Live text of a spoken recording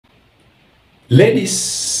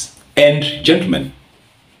Ladies and gentlemen,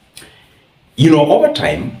 over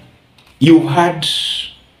time, you've had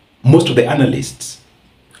most of the analysts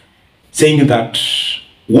saying that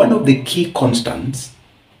one of the key constants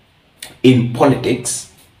in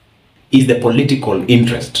politics is the political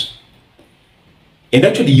interest. And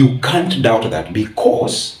actually, you can't doubt that,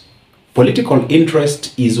 because political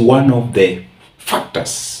interest is one of the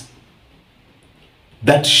factors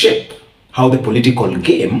that shape how the political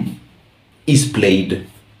game is played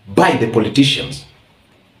by the politicians.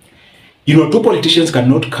 Two politicians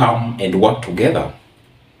cannot come and work together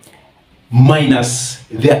minus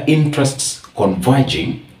their interests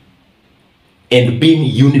converging and being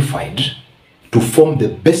unified to form the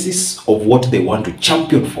basis of what they want to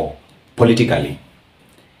champion for politically.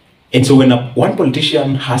 And so when one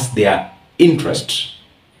politician has their interest,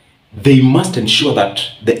 they must ensure that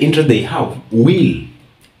the interest they have will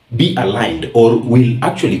be aligned or will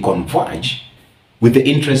actually converge with the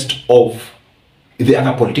interest of the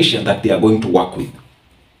other politician that they are going to work with.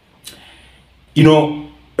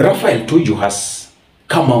 Raphael Tuju has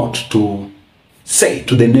come out to say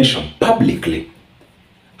to the nation publicly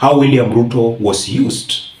how William Ruto was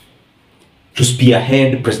used to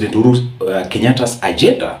spearhead President Uhuru Kenyatta's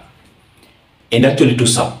agenda and actually to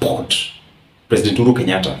support President Uhuru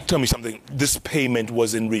Kenyatta. Tell me something, this payment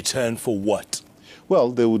was in return for what? Well,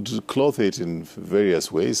 they would clothe it in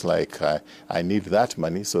various ways, like I need that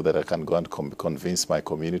money so that I can go and convince my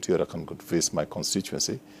community or I can convince my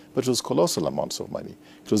constituency. But it was colossal amounts of money.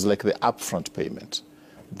 It was like the upfront payment.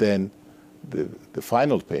 Then the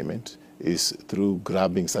final payment is through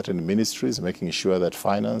grabbing certain ministries, making sure that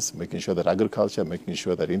finance, making sure that agriculture, making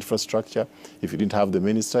sure that infrastructure. If you didn't have the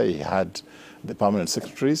minister, he had the permanent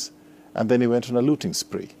secretaries, and then he went on a looting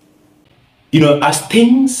spree. As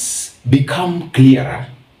things become clearer,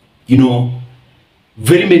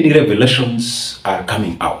 very many revelations are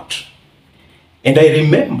coming out. And I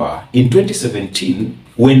remember in 2017,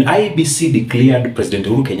 when IEBC declared President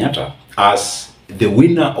Uhuru Kenyatta as the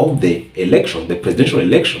winner of the election, the presidential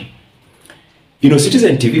election,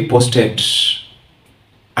 Citizen TV posted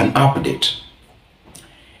an update.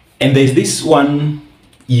 And there's this one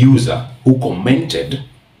user who commented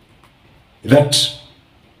that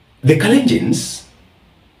the Kalenjins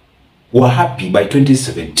were happy by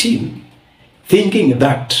 2017, thinking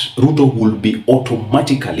that Ruto will be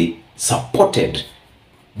automatically supported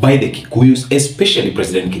by the Kikuyus, especially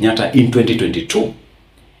President Kenyatta in 2022.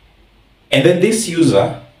 And then this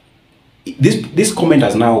user, this comment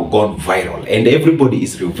has now gone viral and everybody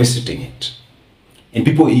is revisiting it. And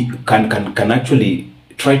people can actually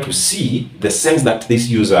try to see the sense that this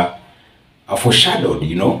user foreshadowed,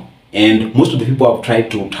 And most of the people have tried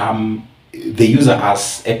to term the user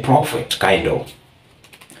as a prophet, kind of.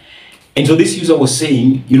 And so this user was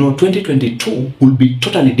saying, 2022 will be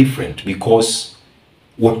totally different because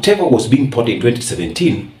whatever was being taught in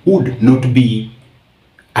 2017 would not be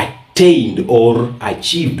attained or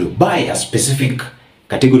achieved by a specific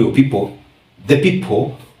category of people, the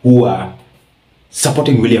people who are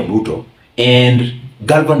supporting William Ruto and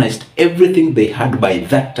galvanized everything they had by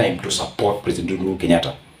that time to support President Uhuru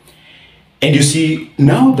Kenyatta. And you see,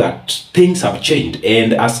 now that things have changed,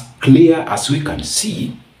 and as clear as we can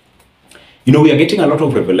see, we are getting a lot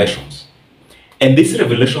of revelations. And these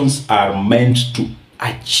revelations are meant to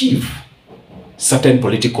achieve certain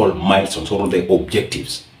political milestones or the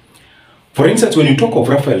objectives. For instance, when you talk of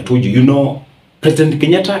Raphael Tuju, President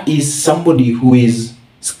Kenyatta is somebody who is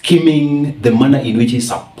scheming the manner in which he's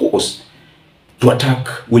supposed to attack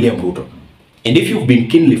William Ruto. And if you've been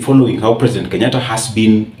keenly following how President Kenyatta has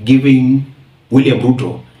been giving William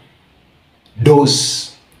Ruto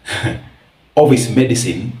dose of his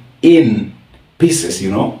medicine in pieces,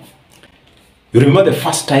 You remember the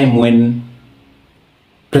first time when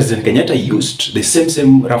President Kenyatta used the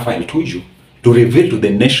same Raphael Tuju to reveal to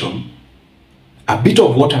the nation a bit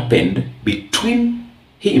of what happened between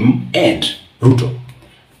him and Ruto.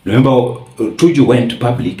 Remember, Tuju went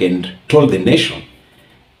public and told the nation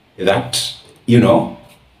that,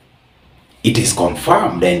 it is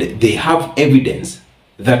confirmed and they have evidence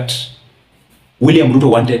that William Ruto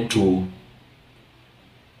wanted to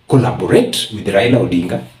collaborate with Raila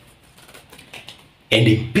Odinga and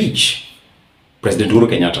impeach President Uhuru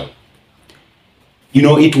Kenyatta.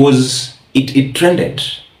 It trended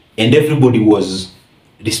and everybody was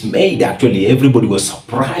dismayed, actually. Everybody was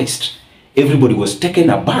surprised. Everybody was taken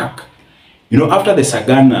aback. After the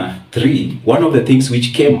Sagana 3, one of the things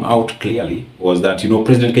which came out clearly was that,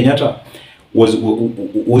 President Kenyatta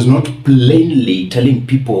was not plainly telling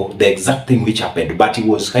people the exact thing which happened, but he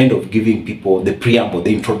was kind of giving people the preamble,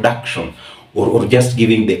 the introduction or just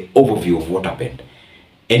giving the overview of what happened.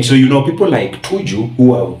 And so, you know, people like Tuju,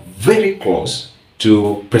 who are very close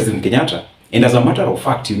to President Kenyatta, and as a matter of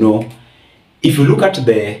fact, you know, if you look at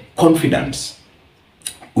the confidence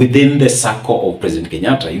within the circle of President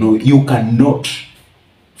Kenyatta, you know, you cannot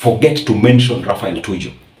forget to mention Raphael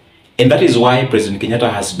Tuju. And that is why President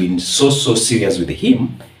Kenyatta has been so serious with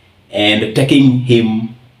him and taking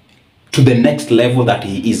him to the next level that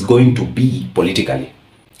he is going to be politically.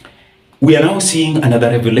 We are now seeing another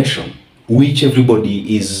revelation, which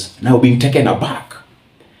everybody is now being taken aback,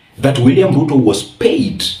 that William Ruto was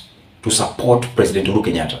paid to support President Uhuru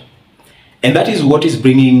Kenyatta. And that is what is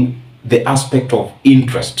bringing the aspect of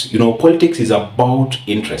interest. You know, politics is about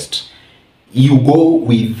interest. You go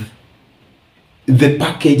with the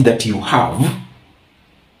package that you have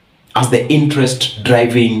as the interest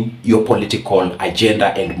driving your political agenda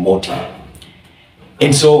and motive.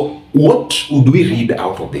 And so what would we read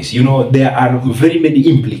out of this? You know, there are very many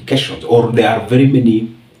implications, or there are very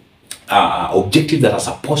many objectives that are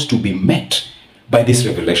supposed to be met by this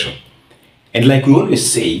revelation. And like we always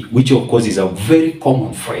say, which of course is a very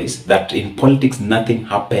common phrase, that in politics nothing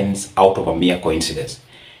happens out of a mere coincidence.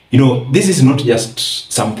 You know, this is not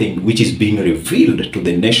just something which is being revealed to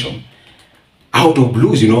the nation out of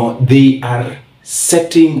blues. You know, they are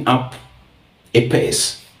setting up a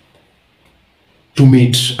pace to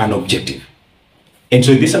meet an objective. And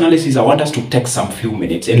so in this analysis, I want us to take some few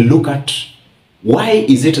minutes and look at why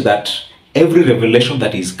is it that every revelation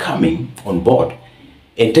that is coming on board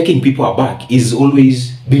and taking people aback is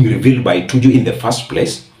always being revealed by Tuju in the first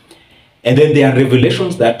place. And then there are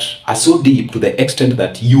revelations that are so deep to the extent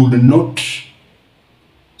that you will not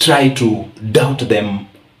try to doubt them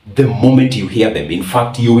the moment you hear them. In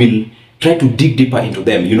fact, you will try to dig deeper into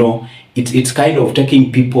them. You know, it's kind of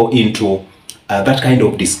taking people into that kind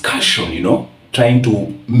of discussion, you know, trying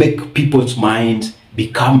to make people's minds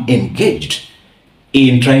become engaged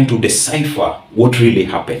in trying to decipher what really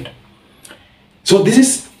happened. So this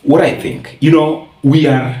is what I think. You know, we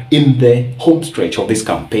are in the home stretch of these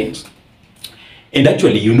campaigns. And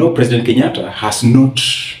actually, you know, President Kenyatta has not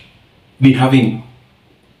been having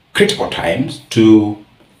critical times to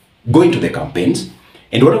go into the campaigns.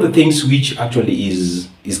 And one of the things which actually is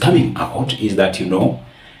coming out is that, you know,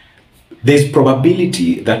 there's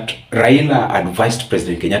probability that Raila advised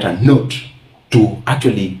President Kenyatta not to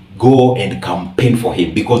actually go and campaign for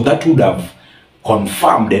him, because that would have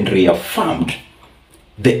confirmed and reaffirmed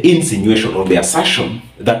the insinuation or the assertion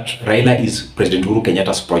that Raila is President Uhuru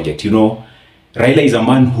Kenyatta's project. You know, Raila is a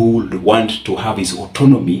man who would want to have his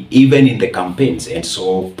autonomy even in the campaigns. And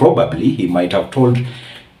so probably he might have told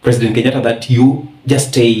President Kenyatta that you just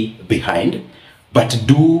stay behind, but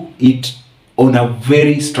do it on a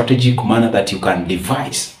very strategic manner that you can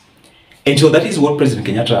devise. And so that is what President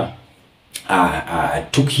Kenyatta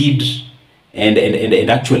took heed and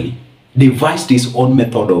actually devised his own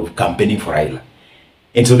method of campaigning for Raila.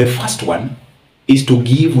 And so the first one is to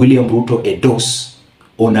give William Ruto a dose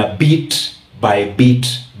on a beat by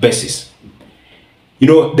beat basis. You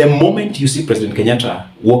know, the moment you see President Kenyatta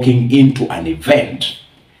walking into an event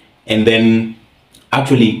and then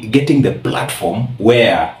actually getting the platform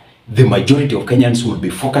where the majority of Kenyans will be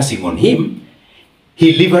focusing on him,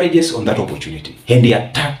 he leverages on that opportunity and he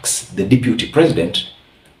attacks the deputy president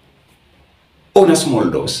on a small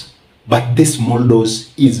dose. But this small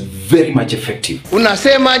dose is very much effective.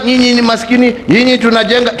 Unasema nyinyi ni maskini, nyinyi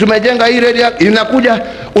tumejenga hii reli, inakuja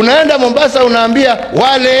unaenda Mombasa unaambia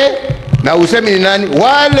wale, na usemi ni nani,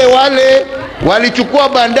 wale walichukua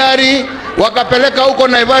bandari wakapeleka huko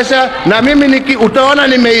Naivasha, na mimi utaona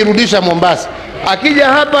nimeirudisha Mombasa. Akija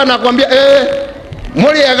hapa nakwambia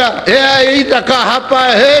Muriaga itakaa hapa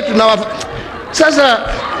Sasa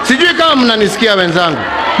sijui kama mnanisikia wenzangu.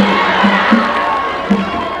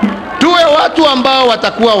 Tuwe watu ambao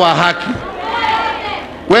watakuwa wa haki.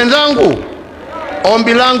 Wenzangu,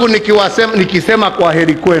 ombi langu nikisema kwa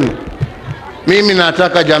heri kwenu, mimi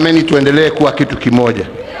nataka jameni tuendelee kuwa kitu kimoja.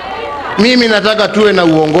 Mimi nataka tuwe na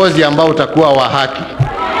uongozi ambao utakuwa wa haki.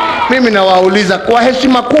 Mimi nawauliza kwa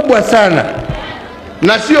heshima kubwa sana,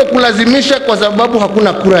 na sio kulazimisha, kwa sababu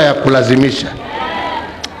hakuna kura ya kulazimisha.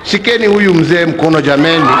 Shikeni huyu mzee mkono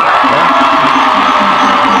jameni.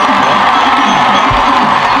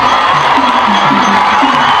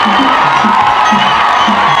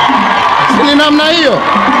 Ni namna hiyo.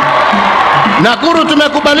 Nakuru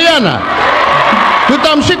tumekubaliana.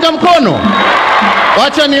 Tutamshika mkono.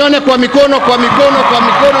 Wacha nione kwa mikono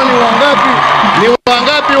ni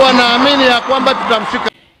wangapi wanaamini ya kwamba tutamshika.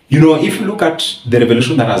 You know, if you look at the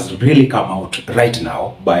revelation that has really come out right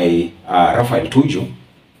now by Raphael Tuju,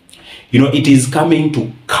 you know, it is coming to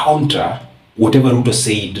counter whatever Ruto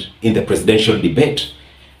said in the presidential debate.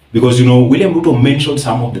 Because, William Ruto mentioned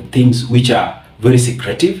some of the things which are very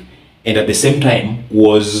secretive, and at the same time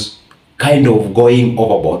was kind of going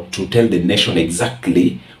overboard to tell the nation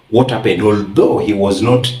exactly what happened, although he was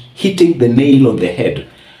not hitting the nail on the head,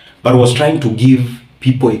 but was trying to give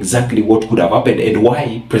people exactly what could have happened and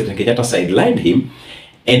why President Kenyatta sidelined him,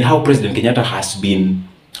 and how President Kenyatta has been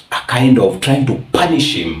kind of trying to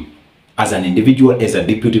punish him as an individual, as a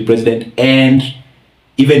deputy president, and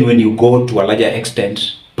even when you go to a larger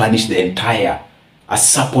extent, punish the entire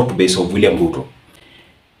support base of William Ruto.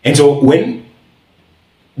 And so when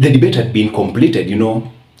the debate had been completed,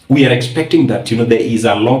 we are expecting that, there is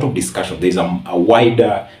a lot of discussion. There is a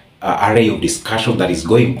wider array of discussion that is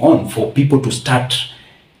going on for people to start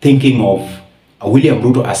thinking of William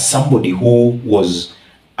Ruto as somebody who was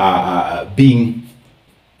being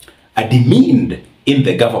demeaned in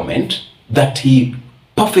the government, that he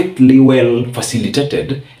perfectly well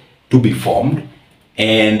facilitated to be formed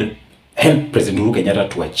and helped President Uhuru Kenyatta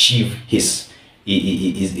to achieve his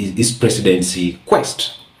presidency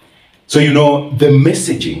quest. So, the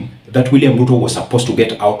messaging that William Ruto was supposed to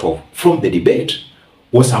get out of from the debate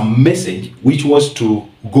was a message which was to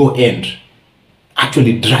go and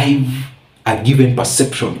actually drive a given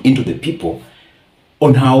perception into the people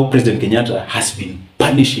on how President Kenyatta has been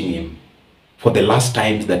punishing him for the last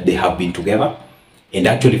times that they have been together, and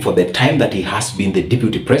actually for the time that he has been the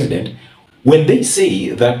deputy president. When they say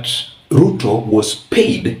that Ruto was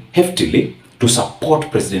paid heftily to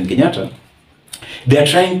support President Kenyatta, they are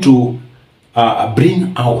trying to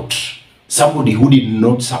bring out somebody who did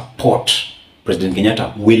not support President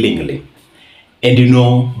Kenyatta willingly.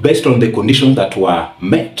 And, based on the conditions that were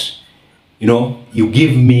met, you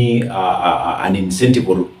give me an incentive,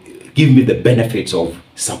 or give me the benefits of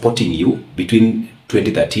supporting you between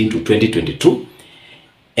 2013 to 2022.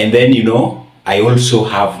 And then, I also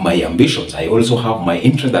have my ambitions. I also have my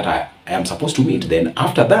interest that I am supposed to meet. Then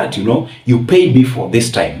after that, you pay me for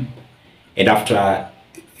this time. And after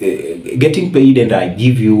getting paid, and I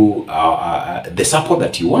give you the support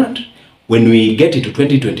that you want, when we get into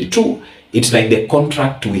 2022, it's like the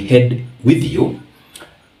contract we had with you,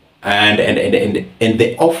 and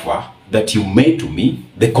the offer that you made to me,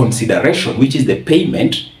 the consideration, which is the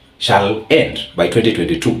payment, shall end by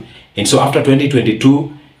 2022. And so after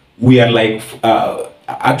 2022, we are like,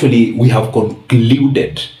 actually, we have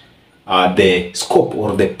concluded the scope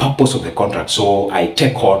or the purpose of the contract. So I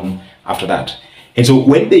take on after that. And so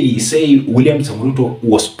when they say William Ruto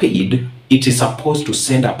was paid, it is supposed to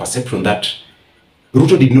send a perception that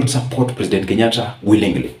Ruto did not support President Kenyatta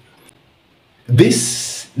willingly.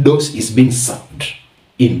 This dose is being served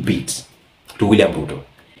in bits to William Ruto.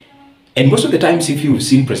 And most of the times, if you've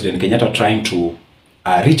seen President Kenyatta trying to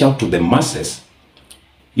reach out to the masses,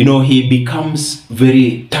 he becomes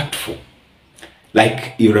very tactful.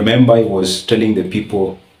 Like, you remember, he was telling the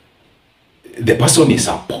people, the person he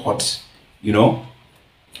supports,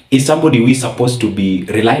 is somebody who is supposed to be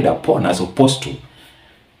relied upon, as opposed to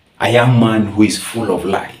a young man who is full of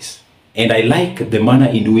lies. And I like the manner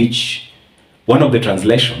in which one of the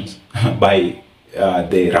translations by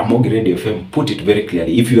the Ramogi Radio FM put it very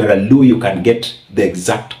clearly. If you are a Luo, you can get the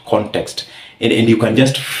exact context, and you can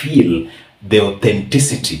just feel the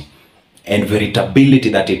authenticity and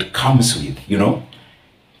veritability that it comes with,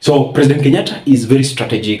 So President Kenyatta is very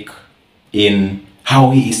strategic in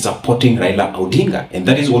how he is supporting Raila Odinga, and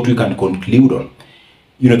that is what we can conclude on.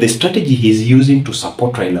 The strategy he's using to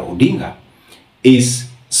support Raila Odinga is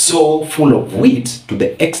so full of wit, to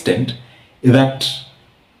the extent that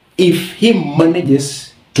if he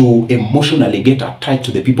manages to emotionally get attached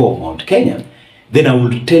to the people of Mount Kenya, then I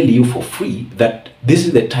will tell you for free that this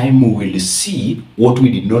is the time we will see what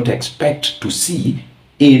we did not expect to see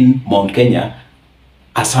in Mount Kenya,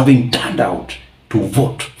 as having turned out to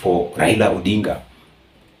vote for Raila Odinga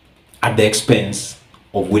at the expense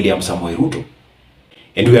of William Samoei Ruto.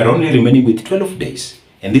 And we are only remaining with 12 days.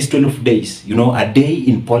 And these 12 days, a day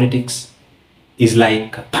in politics is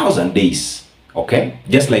like 1,000 days, okay?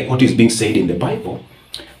 Just like what is being said in the Bible.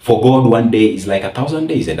 For God, one day is like 1,000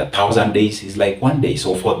 days, and 1,000 days is like one day.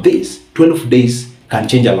 So for this, 12 days can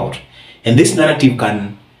change a lot. And this narrative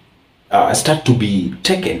can start to be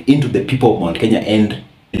taken into the people of Mount Kenya, and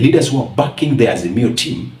the leaders who are backing the Azimio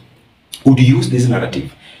team would use this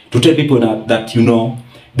narrative to tell people that,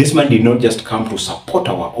 this man did not just come to support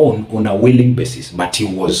our own on a willing basis, but he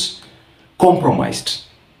was compromised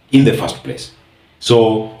in the first place.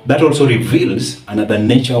 So that also reveals another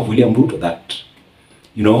nature of William Ruto, that,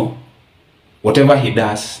 whatever he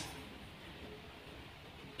does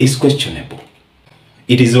is questionable.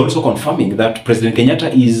 It is also confirming that President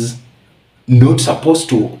Kenyatta is not supposed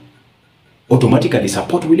to automatically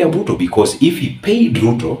support William Ruto, because if he paid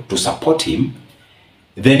Ruto to support him,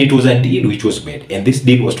 then it was a deal which was made, and this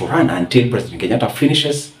deal was to run until President Kenyatta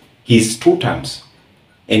finishes his 2 terms.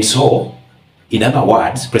 And so, in other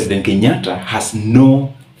words, President Kenyatta has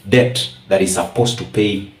no debt that is supposed to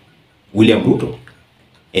pay William Ruto.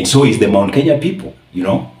 And so is the Mount Kenya people, you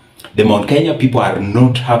know. The Mount Kenya people are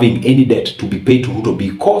not having any debt to be paid to Ruto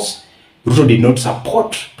because Ruto did not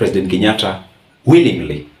support President Kenyatta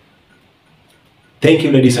willingly. Thank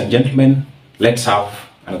you, ladies and gentlemen. Let's have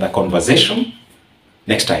another conversation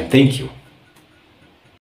next time. Thank you.